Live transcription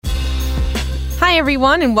Hi,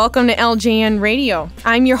 everyone, and welcome to LJN Radio.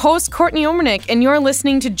 I'm your host, Courtney Omernick, and you're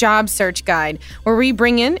listening to Job Search Guide, where we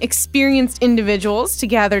bring in experienced individuals to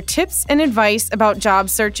gather tips and advice about job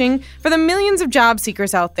searching for the millions of job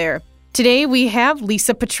seekers out there. Today, we have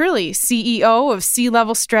Lisa Petrilli, CEO of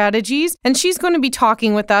C-Level Strategies, and she's going to be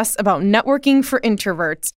talking with us about networking for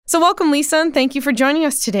introverts. So welcome, Lisa, and thank you for joining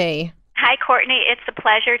us today. Hi, Courtney. It's a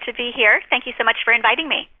pleasure to be here. Thank you so much for inviting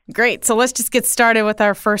me. Great. So let's just get started with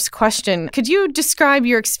our first question. Could you describe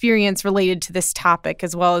your experience related to this topic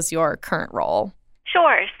as well as your current role?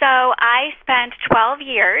 Sure. So I spent 12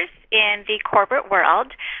 years in the corporate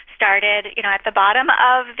world, started, at the bottom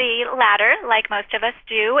of the ladder, like most of us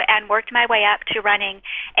do, and worked my way up to running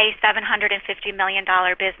a $750 million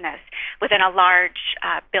business within a large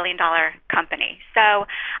billion-dollar company. So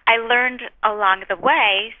I learned along the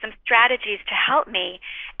way some strategies to help me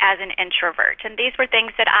as an introvert. And these were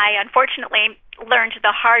things that I unfortunately learned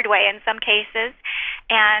the hard way in some cases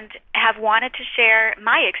and have wanted to share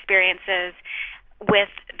my experiences with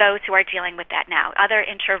those who are dealing with that now. Other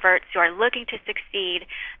introverts who are looking to succeed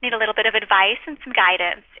need a little bit of advice and some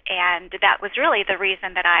guidance, and that was really the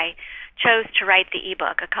reason that I chose to write the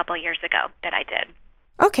ebook a couple years ago that I did.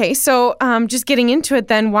 Okay, so just getting into it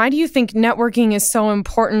then, why do you think networking is so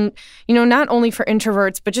important, not only for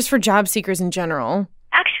introverts, but just for job seekers in general?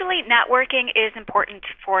 Actually, networking is important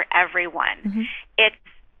for everyone. Mm-hmm. It's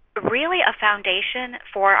really a foundation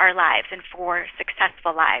for our lives and for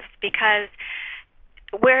successful lives, because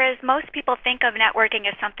whereas most people think of networking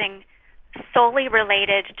as something solely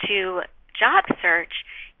related to job search,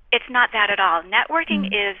 it's not that at all. Networking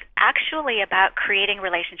is actually about creating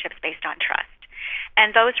relationships based on trust.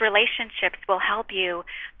 And those relationships will help you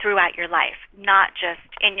throughout your life, not just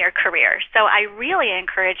in your career. So I really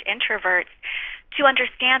encourage introverts to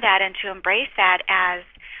understand that and to embrace that as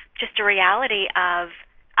just a reality of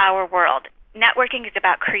our world. Networking is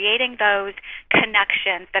about creating those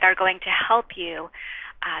connections that are going to help you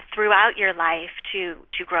throughout your life to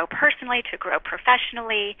grow personally, to grow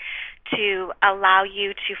professionally, to allow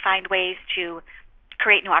you to find ways to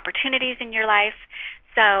create new opportunities in your life.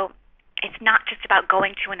 So it's not just about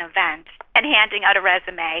going to an event and handing out a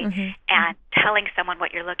resume and telling someone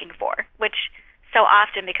what you're looking for, which so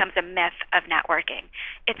often becomes a myth of networking.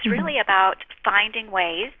 It's really about finding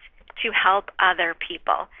ways to help other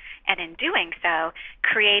people, and in doing so,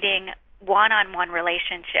 creating one-on-one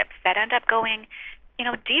relationships that end up going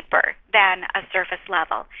deeper than a surface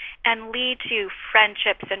level and lead to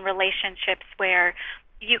friendships and relationships where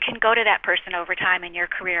you can go to that person over time in your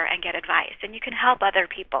career and get advice, and you can help other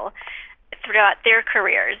people throughout their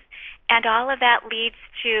careers. And all of that leads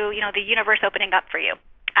to, the universe opening up for you.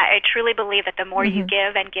 I truly believe that the more you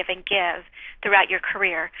give and give and give throughout your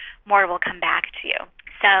career, more will come back to you.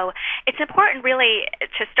 So it's important really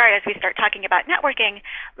to start, as we start talking about networking,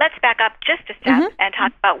 let's back up just a step and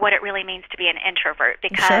talk about what it really means to be an introvert,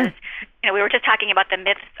 because we were just talking about the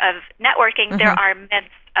myths of networking. There are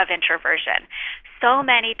myths of introversion. So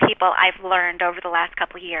many people I've learned over the last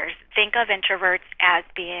couple of years think of introverts as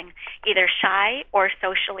being either shy or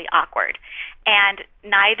socially awkward, and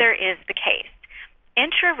neither is the case.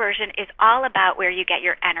 Introversion is all about where you get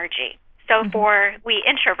your energy. So for we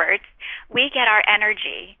introverts, we get our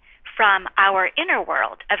energy from our inner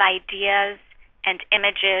world of ideas and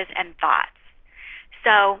images and thoughts.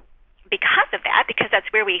 So because of that, because that's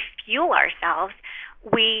where we fuel ourselves,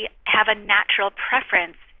 we have a natural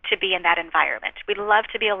preference to be in that environment. We love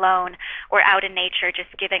to be alone or out in nature,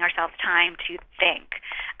 just giving ourselves time to think,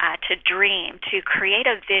 to dream, to create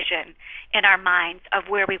a vision in our minds of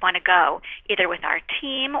where we want to go, either with our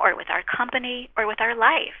team or with our company or with our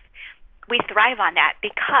life. We thrive on that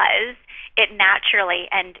because it naturally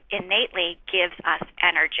and innately gives us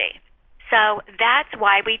energy. So that's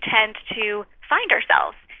why we tend to find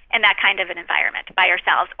ourselves in that kind of an environment by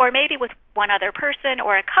ourselves, or maybe with one other person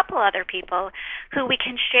or a couple other people who we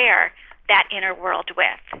can share that inner world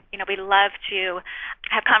with. We love to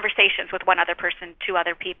have conversations with one other person, two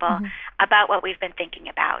other people about what we've been thinking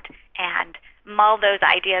about and mull those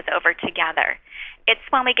ideas over together. It's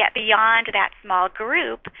when we get beyond that small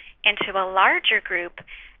group into a larger group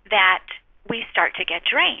that we start to get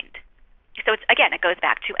drained. So it goes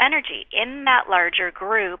back to energy. In that larger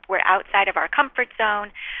group, we're outside of our comfort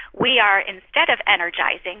zone. We are, instead of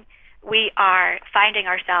energizing, we are finding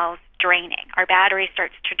ourselves draining. Our battery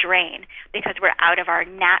starts to drain because we're out of our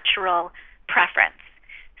natural preference.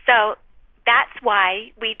 So that's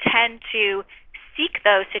why we tend to seek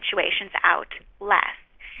those situations out less.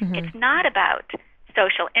 It's not about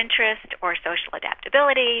social interest or social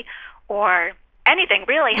adaptability or anything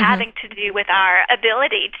really having to do with our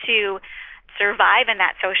ability to survive in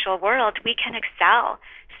that social world, we can excel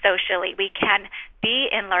socially. We can be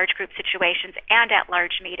in large group situations and at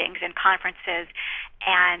large meetings and conferences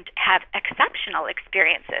and have exceptional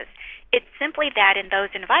experiences. It's simply that in those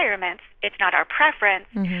environments, it's not our preference.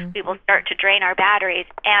 Mm-hmm. We will start to drain our batteries,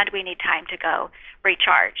 and we need time to go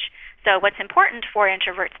recharge. So what's important for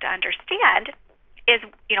introverts to understand is,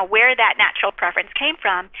 where that natural preference came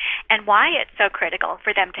from and why it's so critical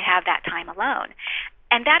for them to have that time alone.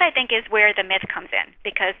 And that, I think, is where the myth comes in,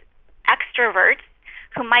 because extroverts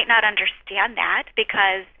who might not understand that,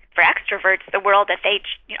 because for extroverts, the world that they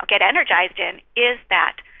get energized in is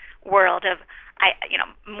that world of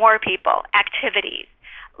more people, activities,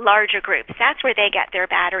 larger groups. That's where they get their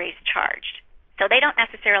batteries charged. So they don't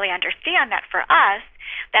necessarily understand that for us,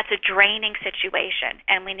 that's a draining situation,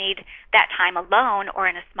 and we need that time alone or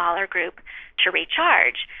in a smaller group to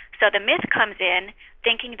recharge. So the myth comes in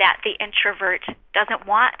thinking that the introvert doesn't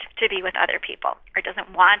want to be with other people or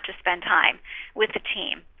doesn't want to spend time with the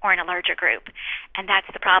team or in a larger group. And that's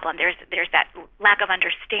the problem. There's that lack of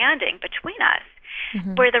understanding between us,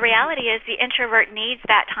 mm-hmm. where the reality is the introvert needs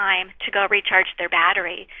that time to go recharge their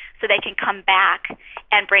battery so they can come back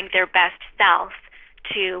and bring their best self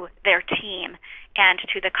to their team and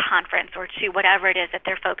to the conference or to whatever it is that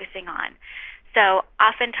they're focusing on. So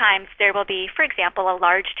oftentimes there will be, for example, a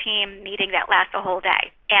large team meeting that lasts a whole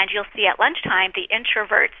day, and you'll see at lunchtime the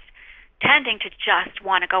introverts tending to just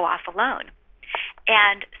want to go off alone.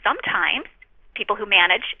 And sometimes people who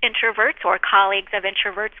manage introverts or colleagues of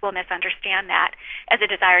introverts will misunderstand that as a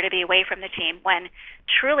desire to be away from the team, when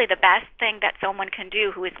truly the best thing that someone can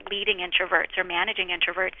do who is leading introverts or managing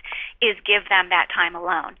introverts is give them that time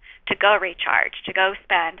alone to go recharge, to go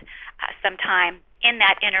spend some time in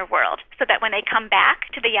that inner world, so that when they come back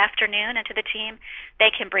to the afternoon and to the team,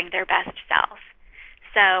 they can bring their best self.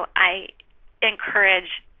 So I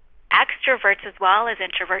encourage extroverts as well as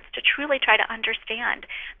introverts to truly try to understand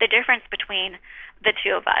the difference between the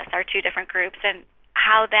two of us, our two different groups, and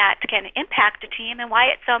how that can impact a team and why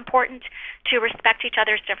it's so important to respect each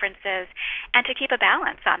other's differences and to keep a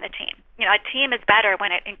balance on the team. A team is better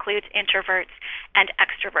when it includes introverts and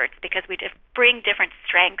extroverts, because we bring different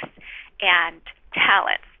strengths and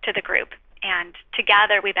talents to the group, and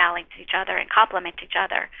together we balance each other and complement each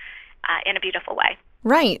other in a beautiful way.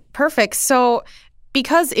 Right. Perfect. So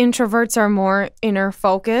because introverts are more inner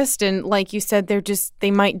focused, and like you said,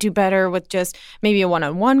 they might do better with just maybe a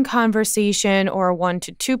one-on-one conversation or a 1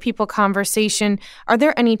 to 2 people conversation, are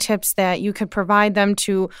there any tips that you could provide them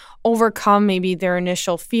to overcome maybe their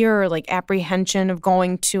initial fear or like apprehension of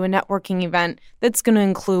going to a networking event that's going to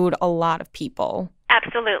include a lot of people?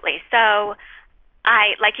 Absolutely. So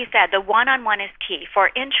like you said, the one-on-one is key.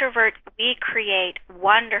 For introverts, we create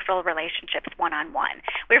wonderful relationships one-on-one.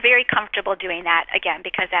 We're very comfortable doing that, again,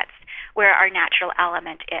 because that's where our natural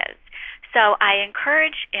element is. So I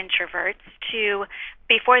encourage introverts to,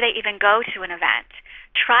 before they even go to an event,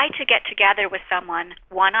 try to get together with someone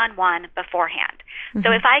one-on-one beforehand. Mm-hmm.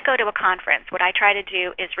 So if I go to a conference, what I try to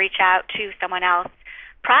do is reach out to someone else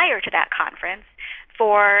prior to that conference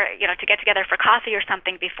to get together for coffee or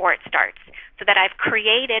something before it starts, so that I've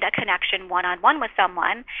created a connection one-on-one with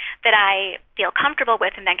someone that I feel comfortable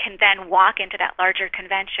with and then can walk into that larger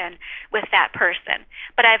convention with that person.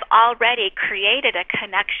 But I've already created a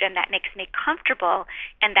connection that makes me comfortable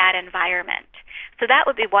in that environment. So that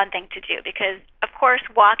would be one thing to do, because, of course,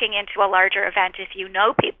 walking into a larger event, if you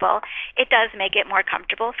know people, it does make it more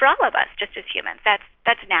comfortable for all of us, just as humans. That's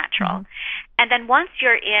natural. Mm-hmm. And then once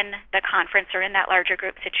you're in the conference or in that larger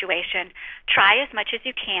group situation, try as much as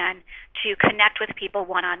you can to connect with people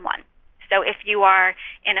one-on-one. So if you are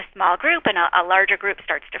in a small group and a larger group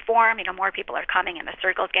starts to form, more people are coming and the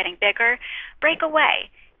circle's getting bigger, break away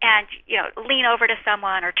and, lean over to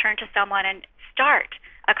someone or turn to someone and start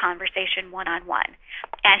a conversation one-on-one.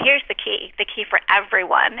 And here's the key for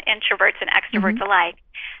everyone, introverts and extroverts mm-hmm. alike,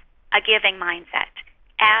 a giving mindset.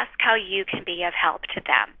 Ask how you can be of help to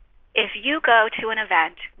them. If you go to an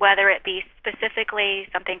event, whether it be specifically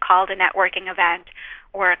something called a networking event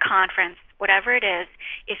or a conference, whatever it is,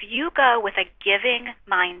 if you go with a giving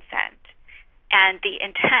mindset and the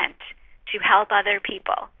intent to help other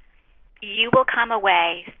people, you will come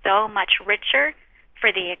away so much richer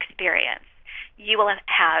for the experience. You will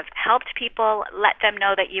have helped people, let them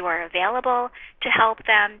know that you are available to help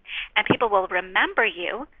them, and people will remember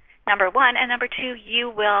you, number one, and number two, you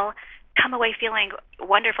will come away feeling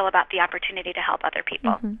wonderful about the opportunity to help other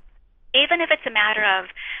people. Mm-hmm. Even if it's a matter of,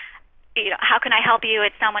 how can I help you?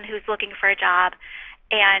 It's someone who's looking for a job,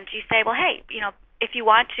 and you say, well, hey, if you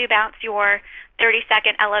want to bounce your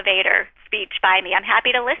 30-second elevator speech by me. I'm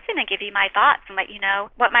happy to listen and give you my thoughts and let you know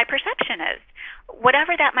what my perception is.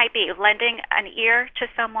 Whatever that might be, lending an ear to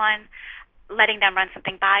someone, letting them run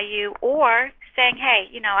something by you, or saying, hey,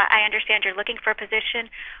 I understand you're looking for a position.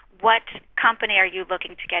 What company are you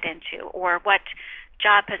looking to get into? Or what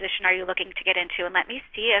job position are you looking to get into? And let me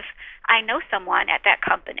see if I know someone at that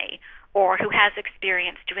company or who has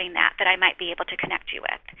experience doing that I might be able to connect you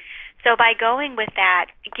with. So by going with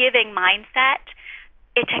that giving mindset,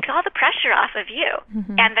 it takes all the pressure off of you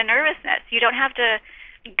and the nervousness. You don't have to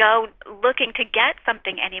go looking to get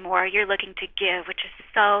something anymore. You're looking to give, which is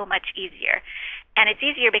so much easier. And it's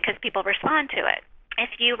easier because people respond to it.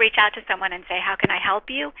 If you reach out to someone and say, how can I help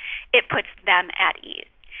you? It puts them at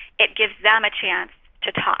ease. It gives them a chance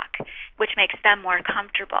to talk, which makes them more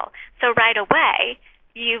comfortable. So right away,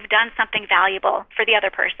 you've done something valuable for the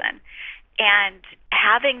other person. And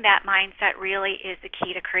having that mindset really is the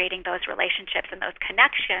key to creating those relationships and those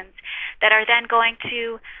connections that are then going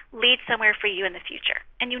to lead somewhere for you in the future.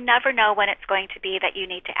 And you never know when it's going to be that you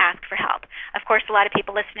need to ask for help. Of course, a lot of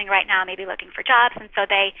people listening right now may be looking for jobs, and so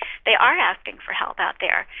they are asking for help out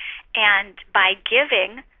there. And by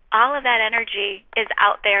giving, all of that energy is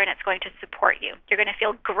out there and it's going to support you. You're going to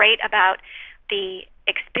feel great about the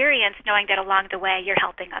experience knowing that along the way you're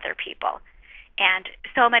helping other people. And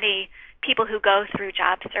so many people who go through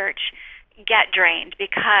job search get drained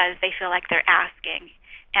because they feel like they're asking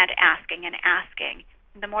and asking and asking.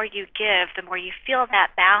 The more you give, the more you feel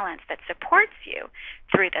that balance that supports you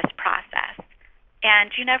through this process.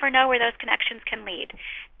 And you never know where those connections can lead.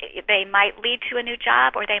 They might lead to a new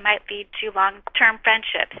job, or they might lead to long-term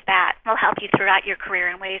friendships that will help you throughout your career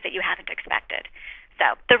in ways that you haven't expected. So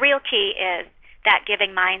the real key is that giving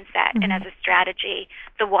mindset, and as a strategy,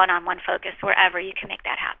 the one-on-one focus wherever you can make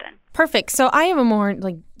that happen. Perfect. So I have a more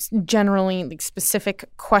generally specific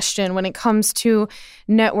question when it comes to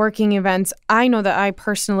networking events. I know that I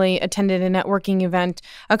personally attended a networking event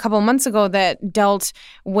a couple of months ago that dealt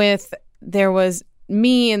with, there was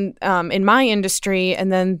me in my industry,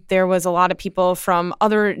 and then there was a lot of people from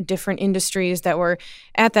other different industries that were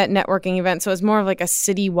at that networking event. So it was more of like a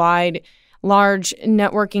citywide large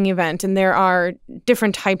networking event, and there are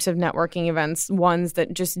different types of networking events, ones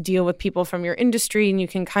that just deal with people from your industry and you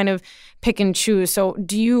can kind of pick and choose. So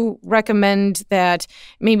do you recommend that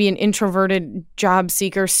maybe an introverted job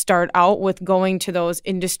seeker start out with going to those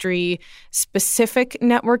industry specific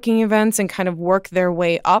networking events and kind of work their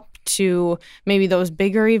way up to maybe those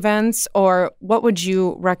bigger events? Or what would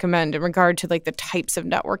you recommend in regard to the types of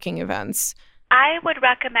networking events? I would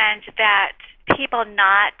recommend that people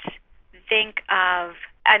not think of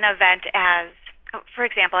an event as, for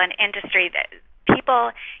example, an industry that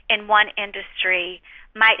people in one industry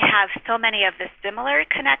might have so many of the similar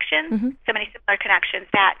connections,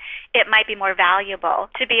 that it might be more valuable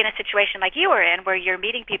to be in a situation like you were in, where you're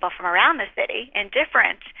meeting people from around the city in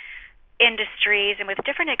different industries and with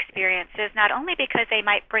different experiences, not only because they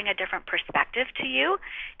might bring a different perspective to you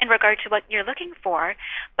in regard to what you're looking for,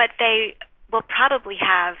 but they will probably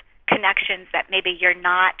have connections that maybe you're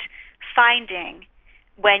not finding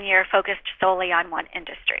when you're focused solely on one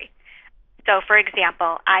industry. So, for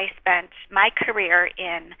example, I spent my career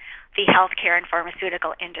in the healthcare and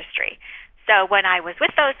pharmaceutical industry. So when I was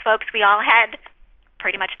with those folks, we all had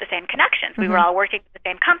pretty much the same connections. We were all working with the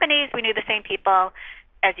same companies. We knew the same people,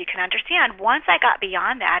 as you can understand. Once I got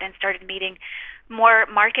beyond that and started meeting more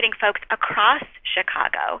marketing folks across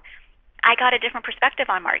Chicago, I got a different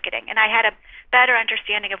perspective on marketing, and I had a better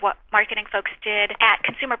understanding of what marketing folks did at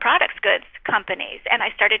consumer products goods companies, and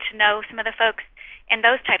I started to know some of the folks in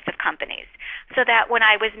those types of companies, so that when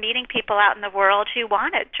I was meeting people out in the world who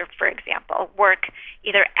wanted to, for example, work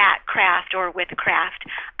either at Kraft or with Kraft,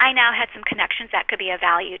 I now had some connections that could be of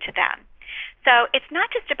value to them. So it's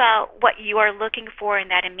not just about what you are looking for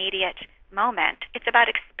in that immediate moment. It's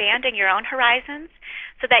about expanding your own horizons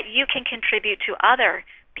so that you can contribute to other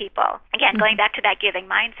people. Again, going back to that giving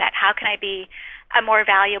mindset, how can I be a more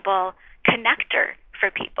valuable connector for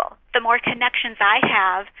people? The more connections I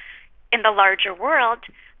have in the larger world,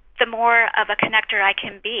 the more of a connector I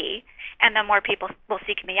can be, and the more people will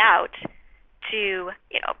seek me out to,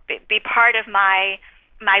 be part of my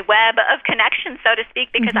web of connections, so to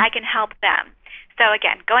speak, because I can help them. So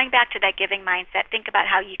again, going back to that giving mindset, think about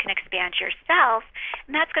how you can expand yourself,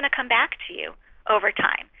 and that's going to come back to you over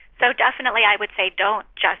time. So definitely I would say don't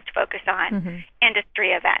just focus on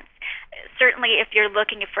industry events. Certainly if you're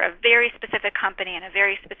looking for a very specific company and a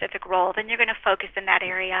very specific role, then you're going to focus in that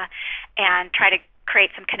area and try to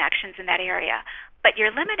create some connections in that area. But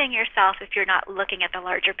you're limiting yourself if you're not looking at the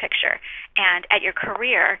larger picture and at your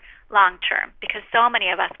career long term, because so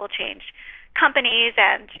many of us will change companies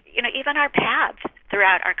and, even our paths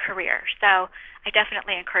throughout our career. So I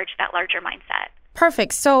definitely encourage that larger mindset.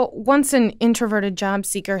 Perfect. So once an introverted job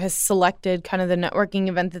seeker has selected kind of the networking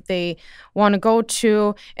event that they want to go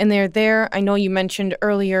to and they're there, I know you mentioned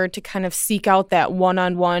earlier to kind of seek out that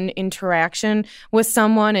one-on-one interaction with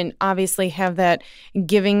someone and obviously have that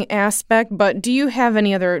giving aspect. But do you have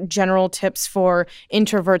any other general tips for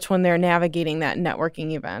introverts when they're navigating that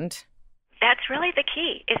networking event? That's really the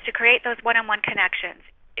key, is to create those one-on-one connections,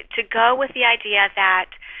 to go with the idea that,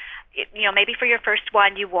 maybe for your first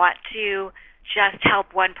one, you want to just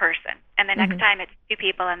help one person. And the next time it's 2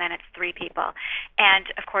 people, and then it's 3 people. And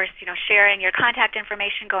of course, sharing your contact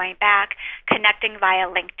information going back, connecting via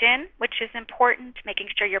LinkedIn, which is important, making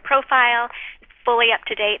sure your profile is fully up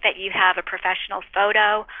to date, that you have a professional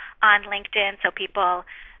photo on LinkedIn so people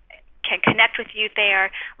can connect with you there.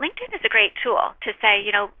 LinkedIn is a great tool to say,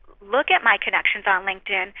 look at my connections on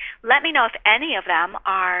LinkedIn. Let me know if any of them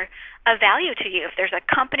are of value to you. If there's a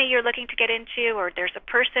company you're looking to get into, or there's a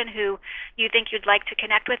person who you think you'd like to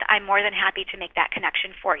connect with, I'm more than happy to make that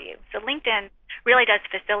connection for you. So LinkedIn really does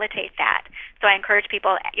facilitate that. So I encourage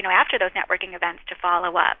people, after those networking events to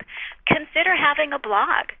follow up. Consider having a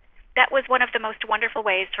blog. That was one of the most wonderful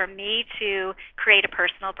ways for me to create a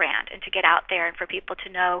personal brand and to get out there and for people to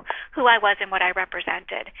know who I was and what I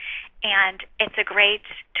represented. And it's a great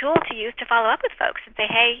tool to use to follow up with folks and say,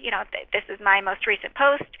 hey, this is my most recent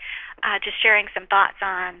post, just sharing some thoughts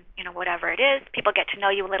on, whatever it is. People get to know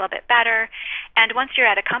you a little bit better. And once you're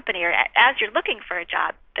at a company or as you're looking for a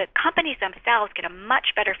job, the companies themselves get a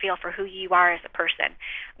much better feel for who you are as a person,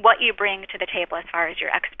 what you bring to the table as far as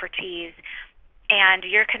your expertise and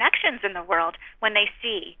your connections in the world when they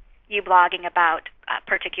see you blogging about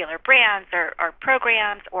particular brands or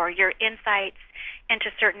programs or your insights into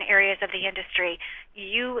certain areas of the industry.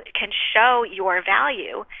 You can show your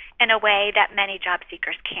value in a way that many job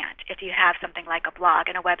seekers can't if you have something like a blog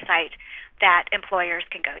and a website that employers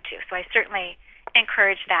can go to. So I certainly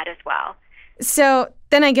encourage that as well. So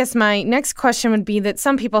then I guess my next question would be that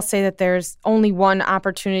some people say that there's only one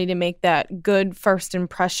opportunity to make that good first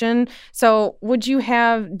impression. So do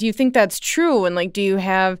you think that's true? And do you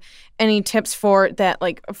have any tips for that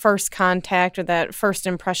first contact or that first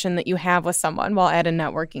impression that you have with someone while at a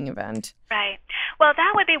networking event? Right. Well,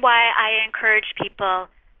 that would be why I encourage people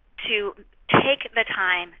to take the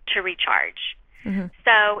time to recharge. Mm-hmm.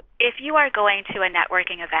 So if you are going to a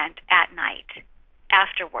networking event at night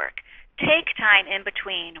after work, take time in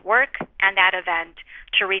between work and that event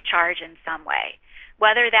to recharge in some way,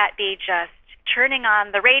 whether that be just turning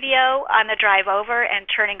on the radio on the drive over and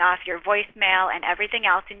turning off your voicemail and everything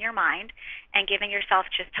else in your mind and giving yourself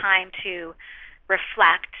just time to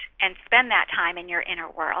reflect and spend that time in your inner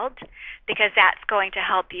world, because that's going to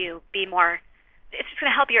help you it's just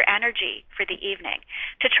going to help your energy for the evening.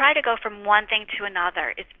 To try to go from one thing to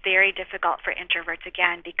another is very difficult for introverts,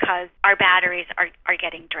 again, because our batteries are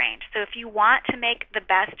getting drained. So if you want to make the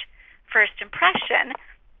best first impression,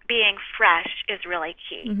 being fresh is really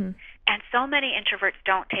key. Mm-hmm. And so many introverts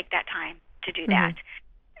don't take that time to do that.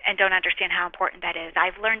 And don't understand how important that is.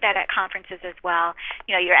 I've learned that at conferences as well.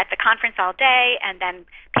 You're at the conference all day, and then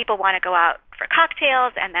people want to go out for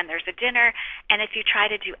cocktails, and then there's a dinner. And if you try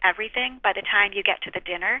to do everything, by the time you get to the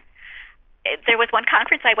dinner, there was one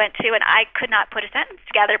conference I went to, and I could not put a sentence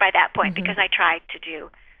together by that point because I tried to do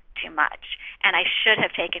too much. And I should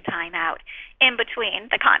have taken time out in between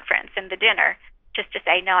the conference and the dinner just to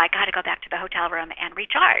say, no, I got to go back to the hotel room and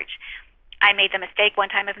recharge. I made the mistake one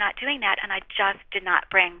time of not doing that, and I just did not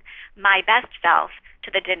bring my best self to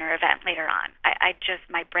the dinner event later on.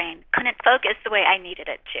 My brain couldn't focus the way I needed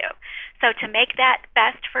it to. So to make that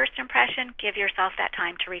best first impression, give yourself that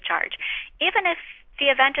time to recharge. Even if the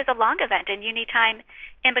event is a long event and you need time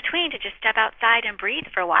in between to just step outside and breathe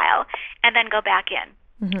for a while and then go back in.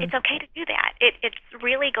 Mm-hmm. It's okay to do that. It's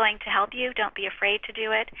really going to help you. Don't be afraid to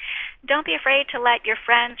do it. Don't be afraid to let your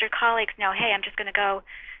friends or colleagues know, hey, I'm just going to go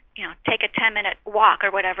take a 10-minute walk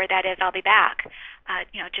or whatever that is. I'll be back,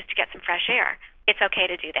 just to get some fresh air. It's okay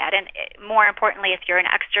to do that. And more importantly, if you're an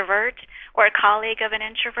extrovert or a colleague of an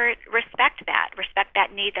introvert, respect that. Respect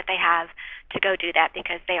that need that they have to go do that,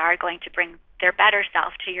 because they are going to bring their better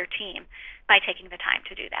self to your team by taking the time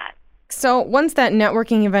to do that. So once that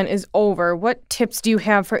networking event is over, what tips do you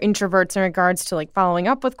have for introverts in regards to following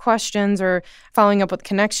up with questions or following up with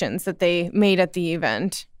connections that they made at the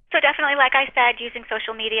event? So definitely, like I said, using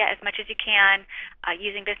social media as much as you can,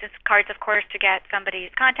 using business cards, of course, to get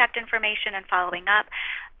somebody's contact information and following up.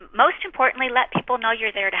 Most importantly, let people know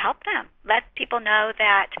you're there to help them. Let people know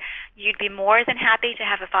that you'd be more than happy to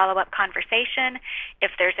have a follow-up conversation.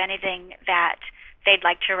 If there's anything that they'd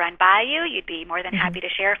like to run by you, you'd be more than happy to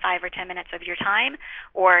share 5 or 10 minutes of your time,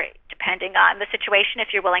 or depending on the situation, if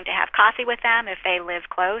you're willing to have coffee with them, if they live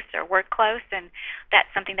close or work close, and that's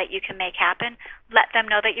something that you can make happen, let them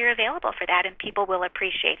know that you're available for that, and people will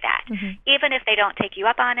appreciate that. Even if they don't take you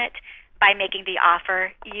up on it, by making the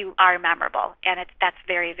offer, you are memorable, and that's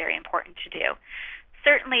very, very important to do.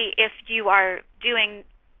 Certainly, if you are doing,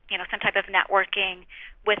 some type of networking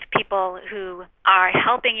with people who are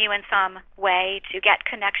helping you in some way to get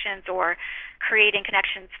connections or creating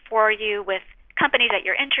connections for you with companies that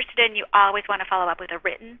you're interested in, you always want to follow up with a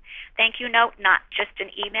written thank you note, not just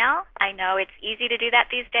an email. I know it's easy to do that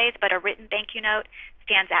these days, but a written thank you note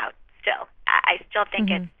stands out still. I still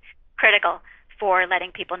think it's critical for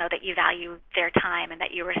letting people know that you value their time and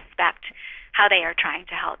that you respect how they are trying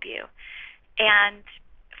to help you. And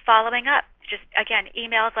following up, just again,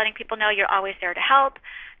 emails, letting people know you're always there to help,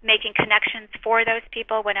 making connections for those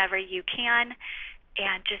people whenever you can,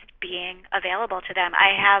 and just being available to them.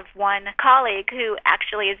 I have one colleague who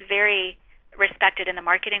actually is very respected in the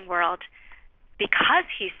marketing world because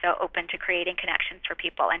he's so open to creating connections for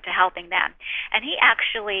people and to helping them. And he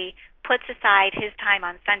actually puts aside his time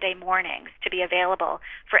on Sunday mornings to be available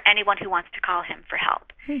for anyone who wants to call him for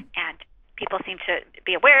help. And people seem to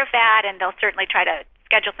be aware of that, and they'll certainly try to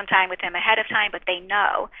schedule some time with him ahead of time, but they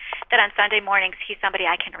know that on Sunday mornings he's somebody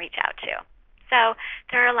I can reach out to. So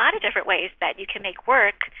there are a lot of different ways that you can make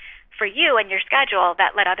work for you and your schedule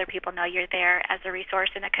that let other people know you're there as a resource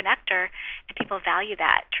and a connector, and people value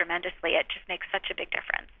that tremendously. It just makes such a big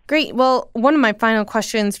difference. Great. Well, one of my final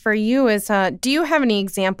questions for you is, do you have any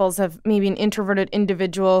examples of maybe an introverted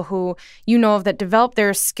individual who you know of that developed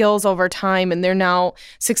their skills over time and they're now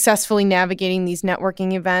successfully navigating these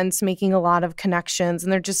networking events, making a lot of connections,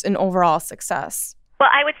 and they're just an overall success? Well,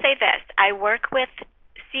 I would say this. I work with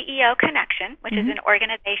CEO Connection, which is an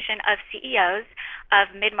organization of CEOs of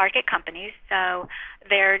mid-market companies. So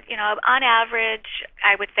they're, on average,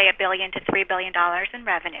 I would say $1 billion to $3 billion in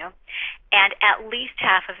revenue. And at least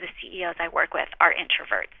half of the CEOs I work with are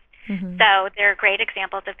introverts. So they're great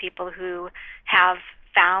examples of people who have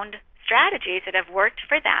found strategies that have worked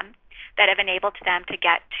for them, that have enabled them to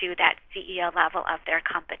get to that CEO level of their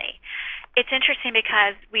company. It's interesting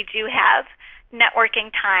because we do have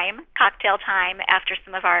networking time, cocktail time after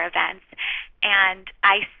some of our events. And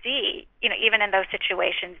I see, even in those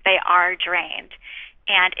situations, they are drained.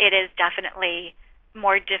 And it is definitely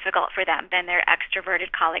more difficult for them than their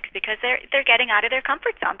extroverted colleagues because they're getting out of their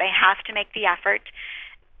comfort zone. They have to make the effort.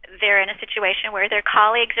 They're in a situation where their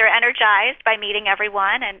colleagues are energized by meeting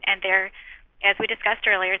everyone, and they're, as we discussed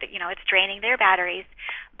earlier, that it's draining their batteries,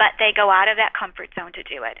 but they go out of that comfort zone to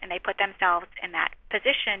do it, and they put themselves in that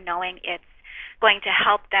position knowing it's going to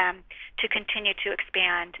help them to continue to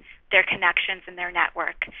expand their connections and their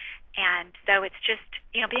network. And so it's just,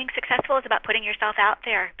 being successful is about putting yourself out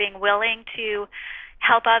there, being willing to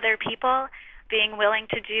help other people, being willing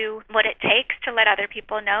to do what it takes to let other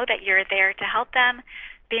people know that you're there to help them,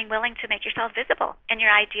 being willing to make yourself visible and your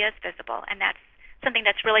ideas visible. And that's something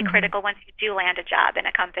that's really critical once you do land a job in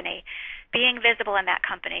a company. Being visible in that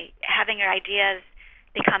company, having your ideas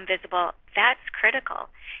become visible, that's critical.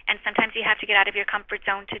 And sometimes you have to get out of your comfort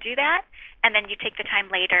zone to do that, and then you take the time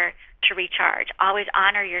later to recharge. Always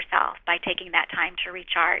honor yourself by taking that time to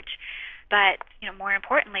recharge. But, more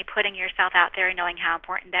importantly, putting yourself out there and knowing how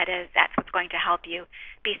important that is, that's what's going to help you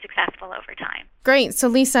be successful over time. Great. So,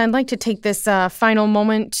 Lisa, I'd like to take this final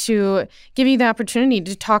moment to give you the opportunity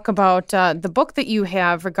to talk about the book that you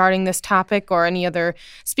have regarding this topic, or any other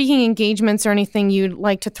speaking engagements or anything you'd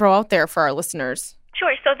like to throw out there for our listeners.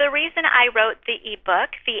 Sure. So the reason I wrote the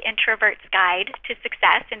ebook, The Introvert's Guide to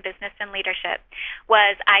Success in Business and Leadership,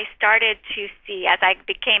 was I started to see, as I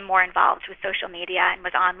became more involved with social media and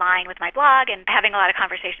was online with my blog and having a lot of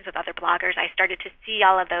conversations with other bloggers, I started to see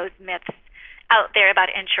all of those myths out there about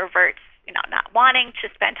introverts, not wanting to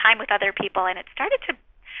spend time with other people. And it started to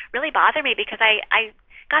really bother me because I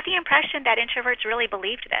got the impression that introverts really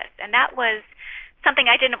believed this. And that was something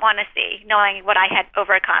I didn't want to see, knowing what I had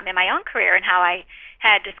overcome in my own career and how I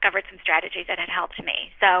had discovered some strategies that had helped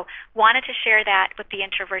me. So wanted to share that with the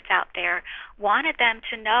introverts out there, wanted them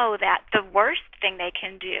to know that the worst thing they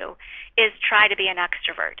can do is try to be an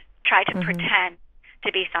extrovert, try to pretend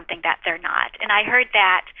to be something that they're not. And I heard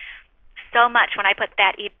that so much when I put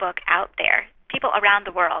that ebook out there. People around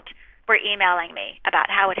the world were emailing me about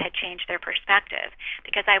how it had changed their perspective,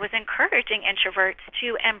 because I was encouraging introverts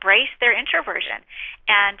to embrace their introversion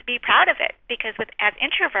and be proud of it. Because as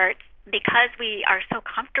introverts, because we are so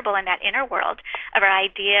comfortable in that inner world of our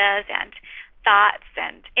ideas and thoughts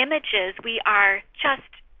and images, we are just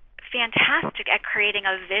fantastic at creating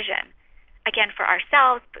a vision again, for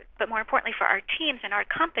ourselves, but more importantly for our teams and our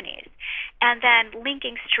companies, and then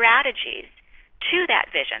linking strategies to that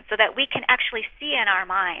vision so that we can actually see in our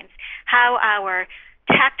minds how our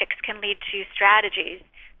tactics can lead to strategies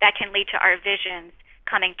that can lead to our visions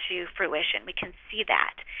coming to fruition. We can see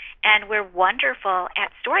that. And we're wonderful at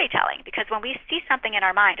storytelling, because when we see something in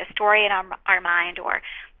our mind, a story in our mind or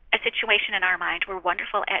a situation in our mind, we're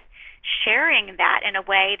wonderful at sharing that in a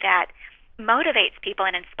way that motivates people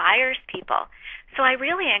and inspires people. So I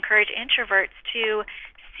really encourage introverts to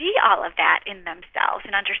see all of that in themselves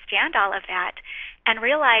and understand all of that and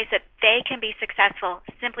realize that they can be successful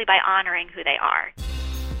simply by honoring who they are.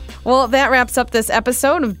 Well, that wraps up this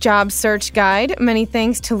episode of Job Search Guide. Many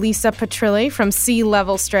thanks to Lisa Petrilli from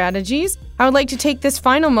C-Level Strategies. I would like to take this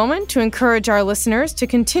final moment to encourage our listeners to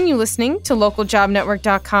continue listening to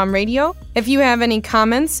localjobnetwork.com radio. If you have any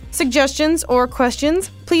comments, suggestions, or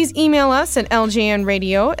questions, please email us at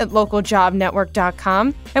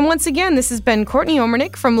ljnradio@localjobnetwork.com. And once again, this has been Courtney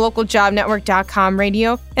Omernick from localjobnetwork.com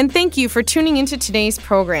radio, and thank you for tuning into today's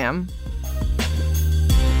program.